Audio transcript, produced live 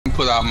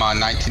put out my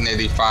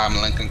 1985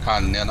 Lincoln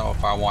Continental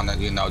if I want to,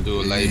 you know,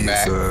 do a laid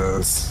back.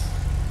 You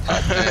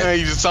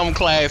just something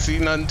classy,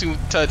 nothing too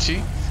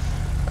touchy.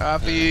 I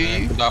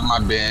feel you. Put out my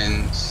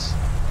Benz.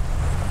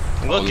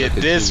 Look at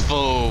this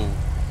fool.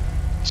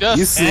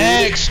 Just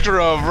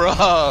extra,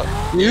 bro.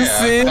 You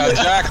see it?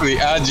 Exactly.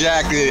 I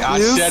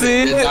said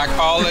it. Did I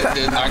call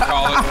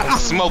it?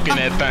 Smoking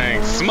that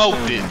thing.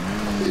 Smoked it.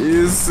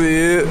 You see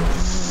it?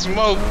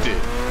 Smoked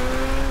it.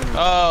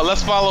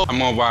 Let's follow. I'm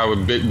gonna ride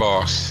with Big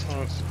Boss.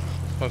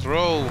 Let's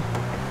roll.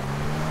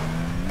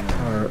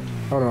 Alright,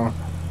 hold on.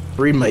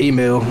 Read my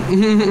email.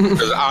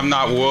 Because I'm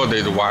not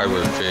worthy to ride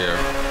with Fair.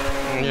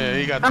 Yeah,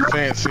 he got the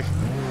fancy.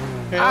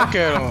 Yeah, look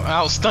at him.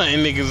 Out stunting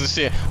niggas and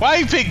shit. Why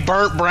you pick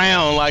Burnt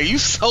Brown? Like, you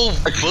so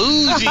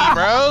bougie,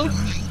 bro.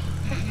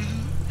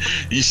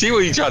 You see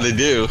what he tried to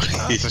do?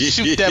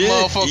 Shoot that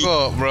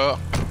motherfucker up, bro.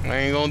 I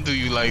ain't gonna do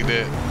you like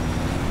that.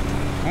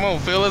 Come on,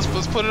 Phil. Let's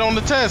put it on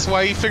the test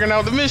while you figuring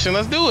out the mission.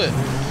 Let's do it.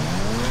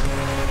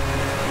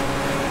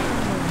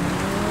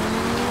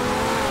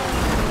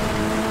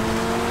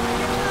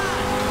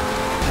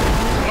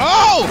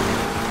 Oh!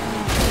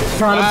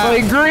 Trying to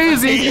play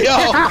greasy. Yo.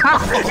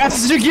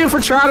 That's what you get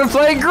for trying to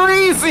play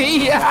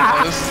greasy.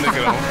 Oh, this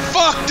nigga done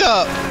fucked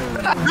up.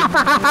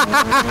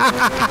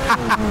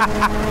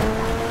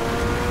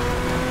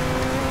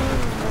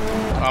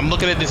 I'm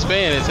looking at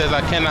disband. It says I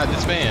cannot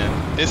disband.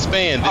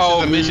 Disband. This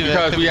is a mission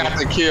because we have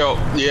to kill.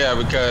 Yeah,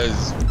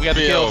 because we got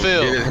to kill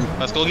Phil.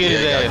 Let's go get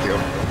his ass.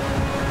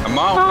 Come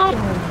on.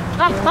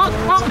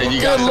 And you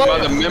got some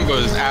other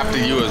members after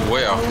you as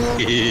well.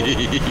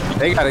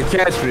 They gotta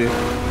catch me.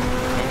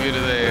 Go get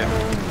his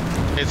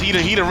ass. Is he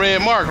the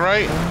red mark,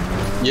 right?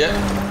 Yeah.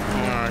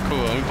 Alright,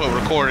 cool. Let me put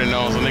recording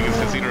on so niggas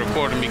can see the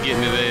recording me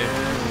getting his ass.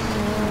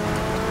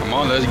 Come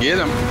on, let's get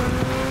him.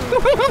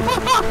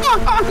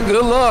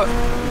 Good luck.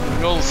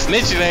 Go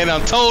snitching ain't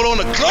I'm told on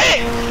the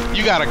click.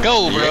 You gotta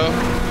go, bro.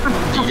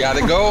 Yeah. You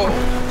gotta go.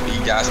 He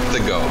got to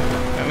go.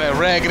 And that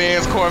ragged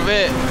ass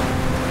Corvette.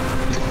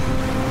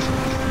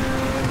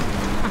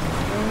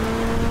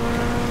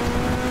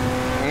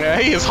 Yeah,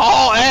 he is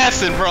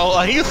haul-assing, bro.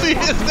 Like, you see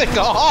this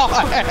nigga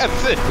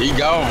haul-assing. He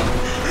gone.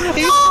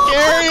 He's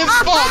scary as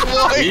fuck,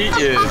 boy. He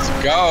is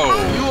gone.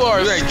 You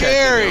are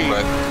scary.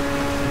 Him,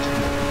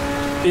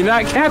 You're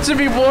not catching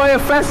me, boy.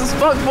 Fast as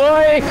fuck,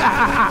 boy.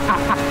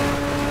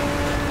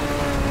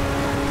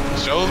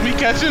 Shows me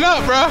catching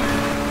up, bro.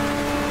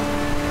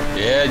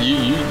 Yeah,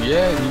 you.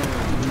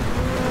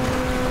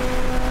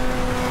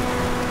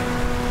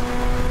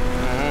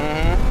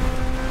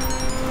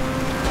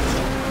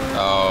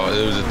 Oh,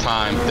 it was a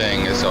time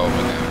thing. It's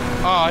over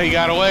now. Oh, he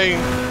got away.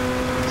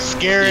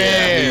 Scary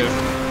ass.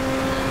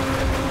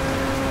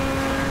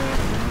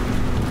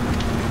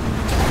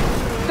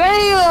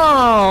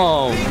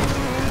 Damn!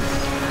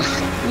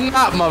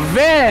 Not my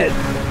vet.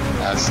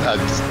 I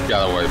just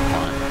got away from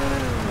mine.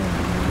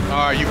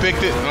 All right, you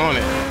picked it on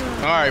it.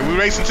 All right, we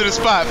racing to the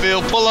spot,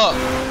 Phil. Pull up.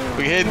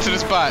 We heading to the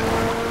spot.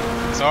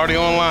 It's already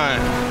online.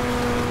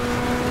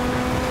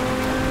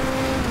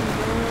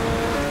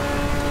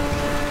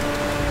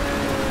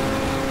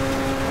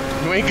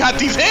 You ain't got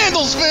these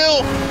handles,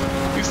 Phil.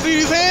 You see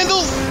these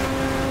handles?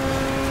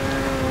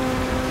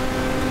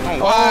 I'm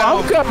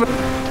coming.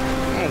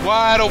 I'm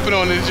wide open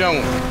on this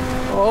jump.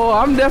 Oh,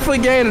 I'm definitely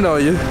gaining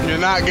on you. You're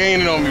not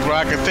gaining on me, bro.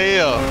 I can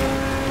tell.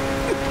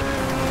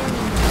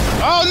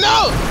 Oh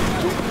no!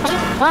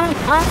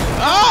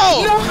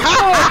 Oh!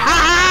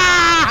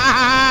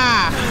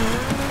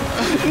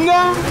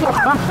 No!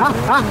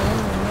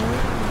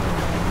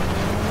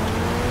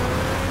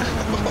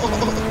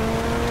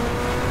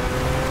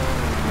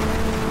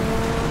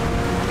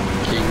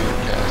 King of the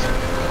castle.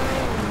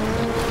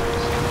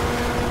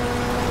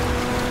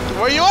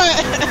 Where you at?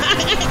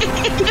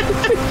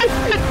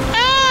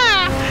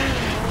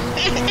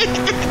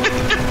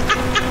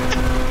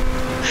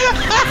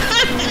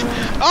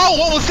 Oh,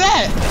 what was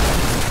that?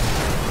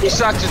 He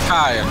shot your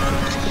tire.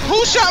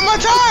 Who shot my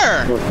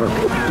tire?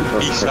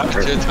 He shot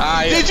your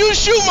tire. Did you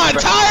shoot my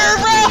tire,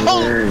 bro?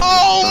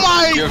 Oh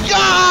my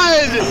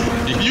god!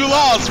 You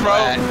lost,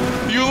 bro.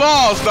 You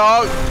lost,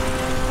 dog.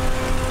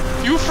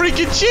 You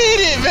freaking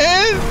cheated,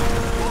 man.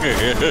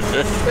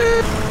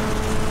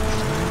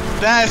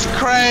 That's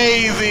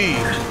crazy.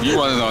 You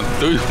running on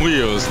 3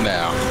 wheels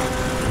now.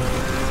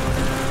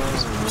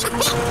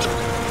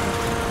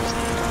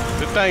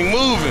 The thing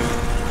moving.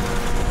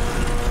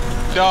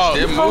 Dog.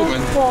 They're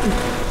moving.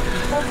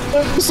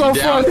 So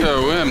Down funny. to the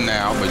rim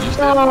now, but you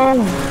still.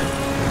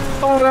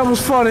 Oh, that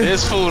was funny.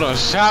 This fool done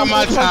shot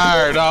my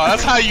tire, dog.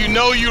 That's how you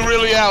know you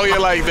really out here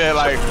like that.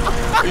 Like,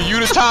 you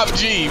the top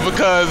G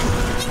because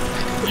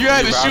you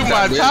had to shoot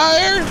my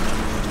tire?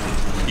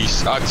 He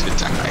shot your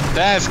tire.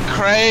 That's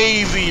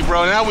crazy,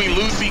 bro. Now we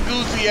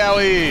loosey-goosey out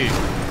here.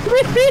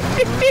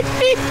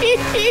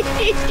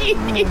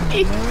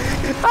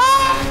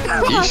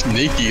 He's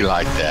sneaky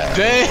like that.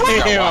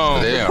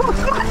 Damn.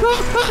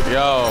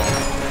 Yo.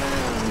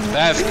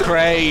 That's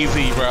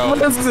crazy, bro.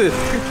 What is it?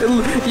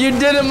 You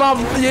did in my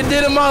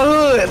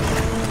hood.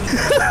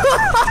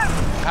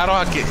 How do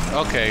I get?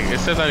 Okay, it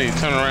says I need to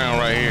turn around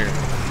right here.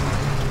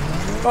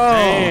 Oh.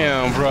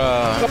 Damn, bro.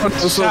 That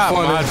was so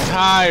funny. My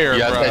tire,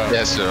 Yeah, bro.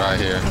 that's it right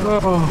here.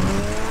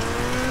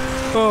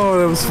 Oh,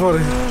 that was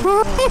funny.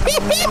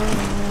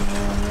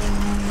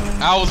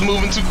 I was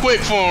moving too quick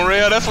for him,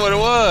 Rail. That's what it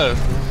was.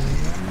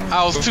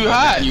 I was too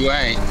hot. You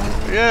ain't.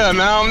 Yeah,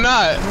 now I'm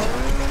not.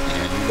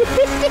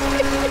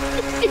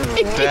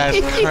 That's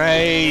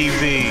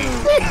crazy.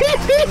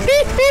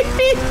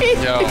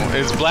 Yo,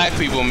 it's black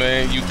people,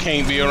 man. You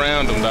can't be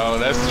around them, dog.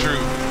 That's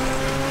true.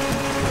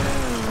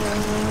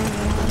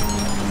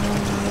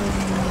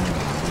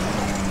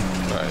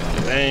 Right.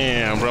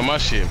 Damn, bro, my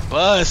shit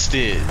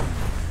busted.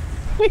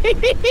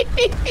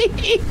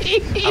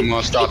 I'm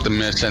gonna start the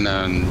mission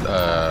and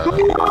I'm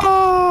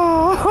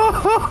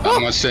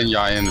gonna send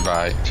y'all an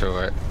invite to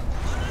it.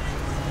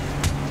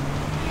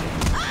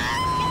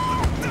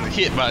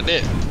 Hit by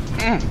this.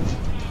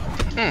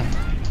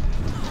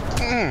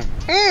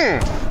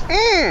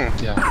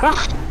 Yeah.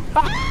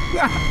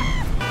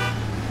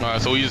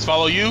 Alright, so we just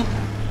follow you?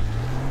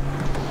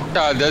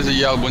 There's a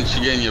yellow once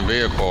you get in your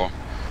vehicle.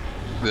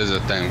 There's a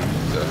thing.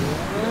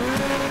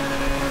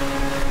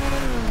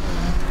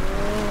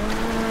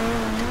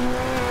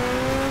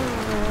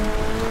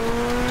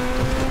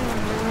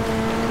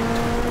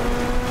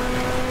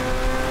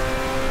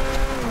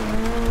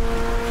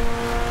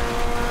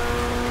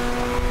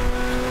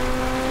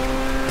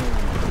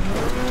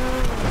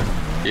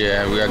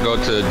 Yeah, we gotta go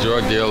to the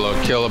drug dealer,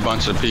 kill a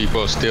bunch of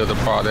people, steal the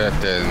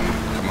product, and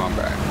come on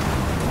back.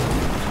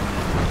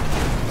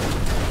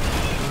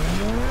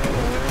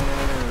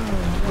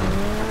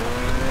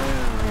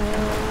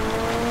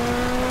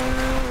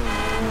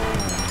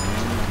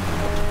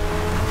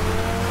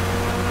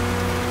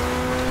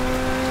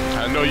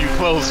 I know you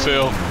close,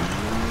 Phil.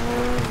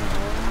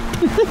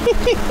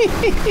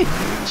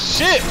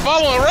 Shit,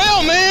 following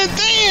rail, man.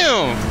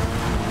 Damn.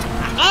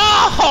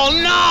 Oh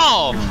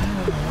no.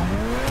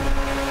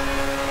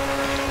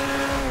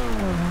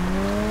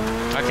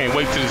 I can't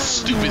wait till this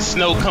stupid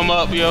snow come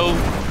up, yo.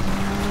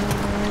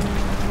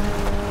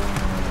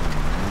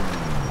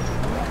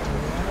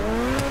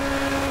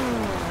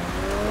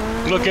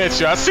 Look at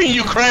you. I seen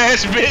you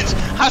crash, bitch.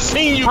 I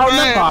seen you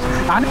crash. No,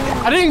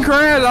 I didn't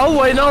crash. I was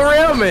waiting on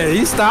Rail Man.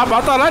 He stopped.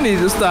 I thought I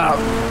needed to stop.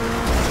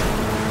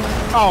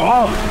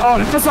 Oh,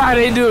 that's how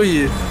they do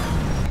you.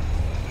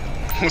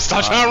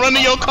 Stop trying to run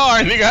to your car,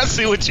 nigga. I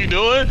see what you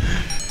doing.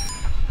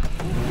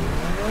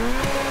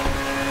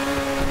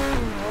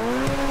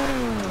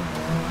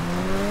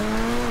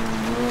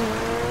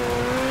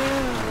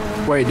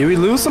 Wait, did we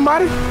lose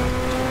somebody?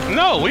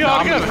 No, we all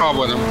I'm in together. the car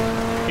with him.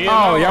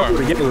 Oh, y'all were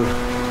together.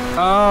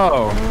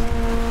 Oh.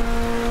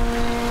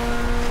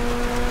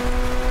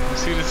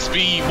 See the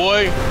speed,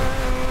 boy.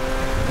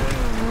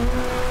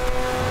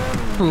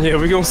 Yeah,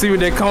 we gonna see what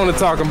that Kona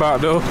talking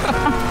about, though.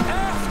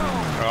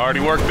 I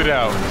already worked it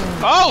out.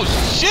 Oh,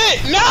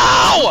 shit!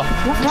 No!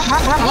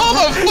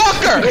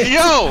 Motherfucker!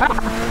 Yo!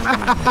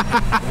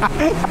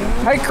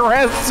 I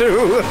crashed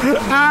too.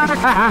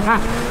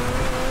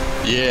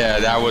 Yeah,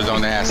 that was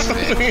on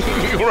accident.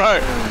 You're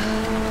right.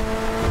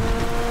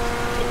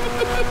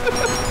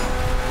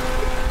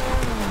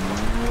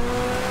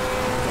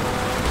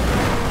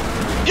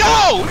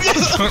 Yo!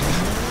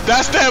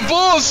 That's that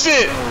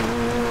bullshit!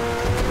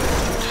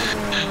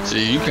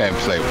 See, you can't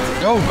play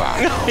with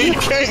nobody. You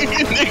can't.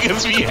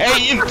 Niggas be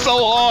hating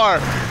so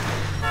hard.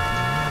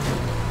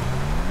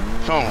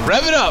 Come on,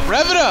 rev it up,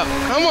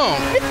 come on.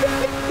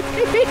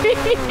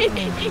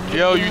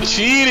 Yo, you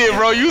cheated,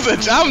 bro.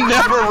 I'm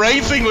never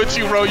racing with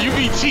you, bro. You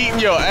be cheating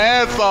your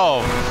ass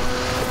off.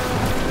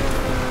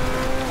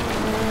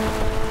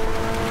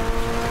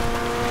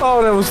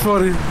 Oh, that was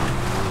funny.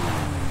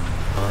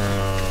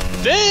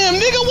 Damn,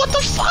 nigga, what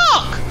the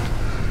fuck?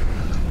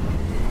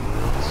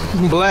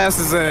 Blast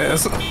his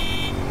ass.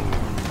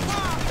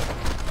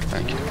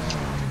 Thank you.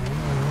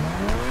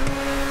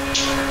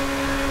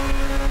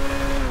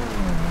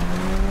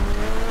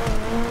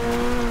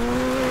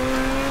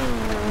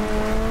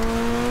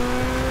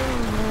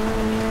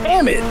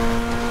 Damn it.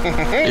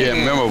 Yeah,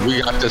 remember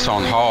we got this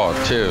on hard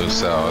too,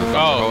 so it's a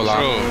whole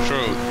lot,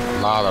 true.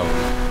 lot of them.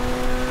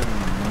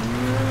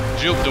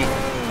 Juked him.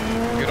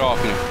 Get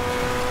off me.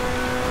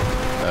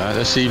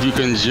 Let's see if you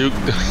can juke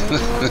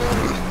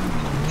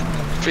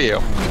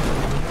Phil.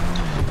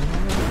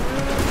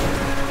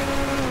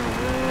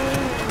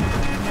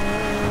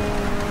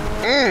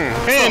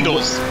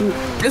 Handles.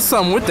 It's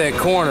something with that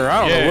corner.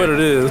 I don't know what it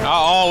is. I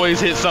always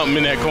hit something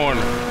in that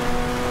corner.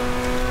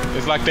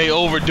 It's like they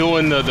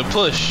overdoing the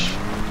push.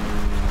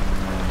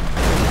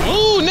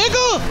 Ooh,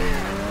 nigga!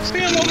 See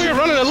him over here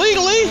running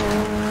illegally?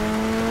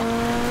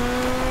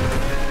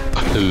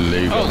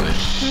 Illegally. Oh,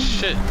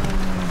 shit.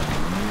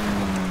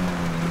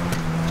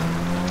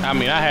 I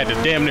mean, I had to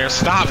damn near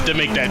stop to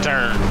make that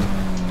turn.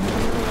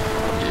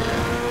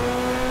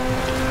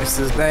 It's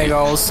this dang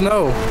old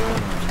snow.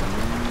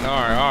 All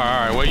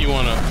right. Where you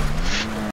wanna?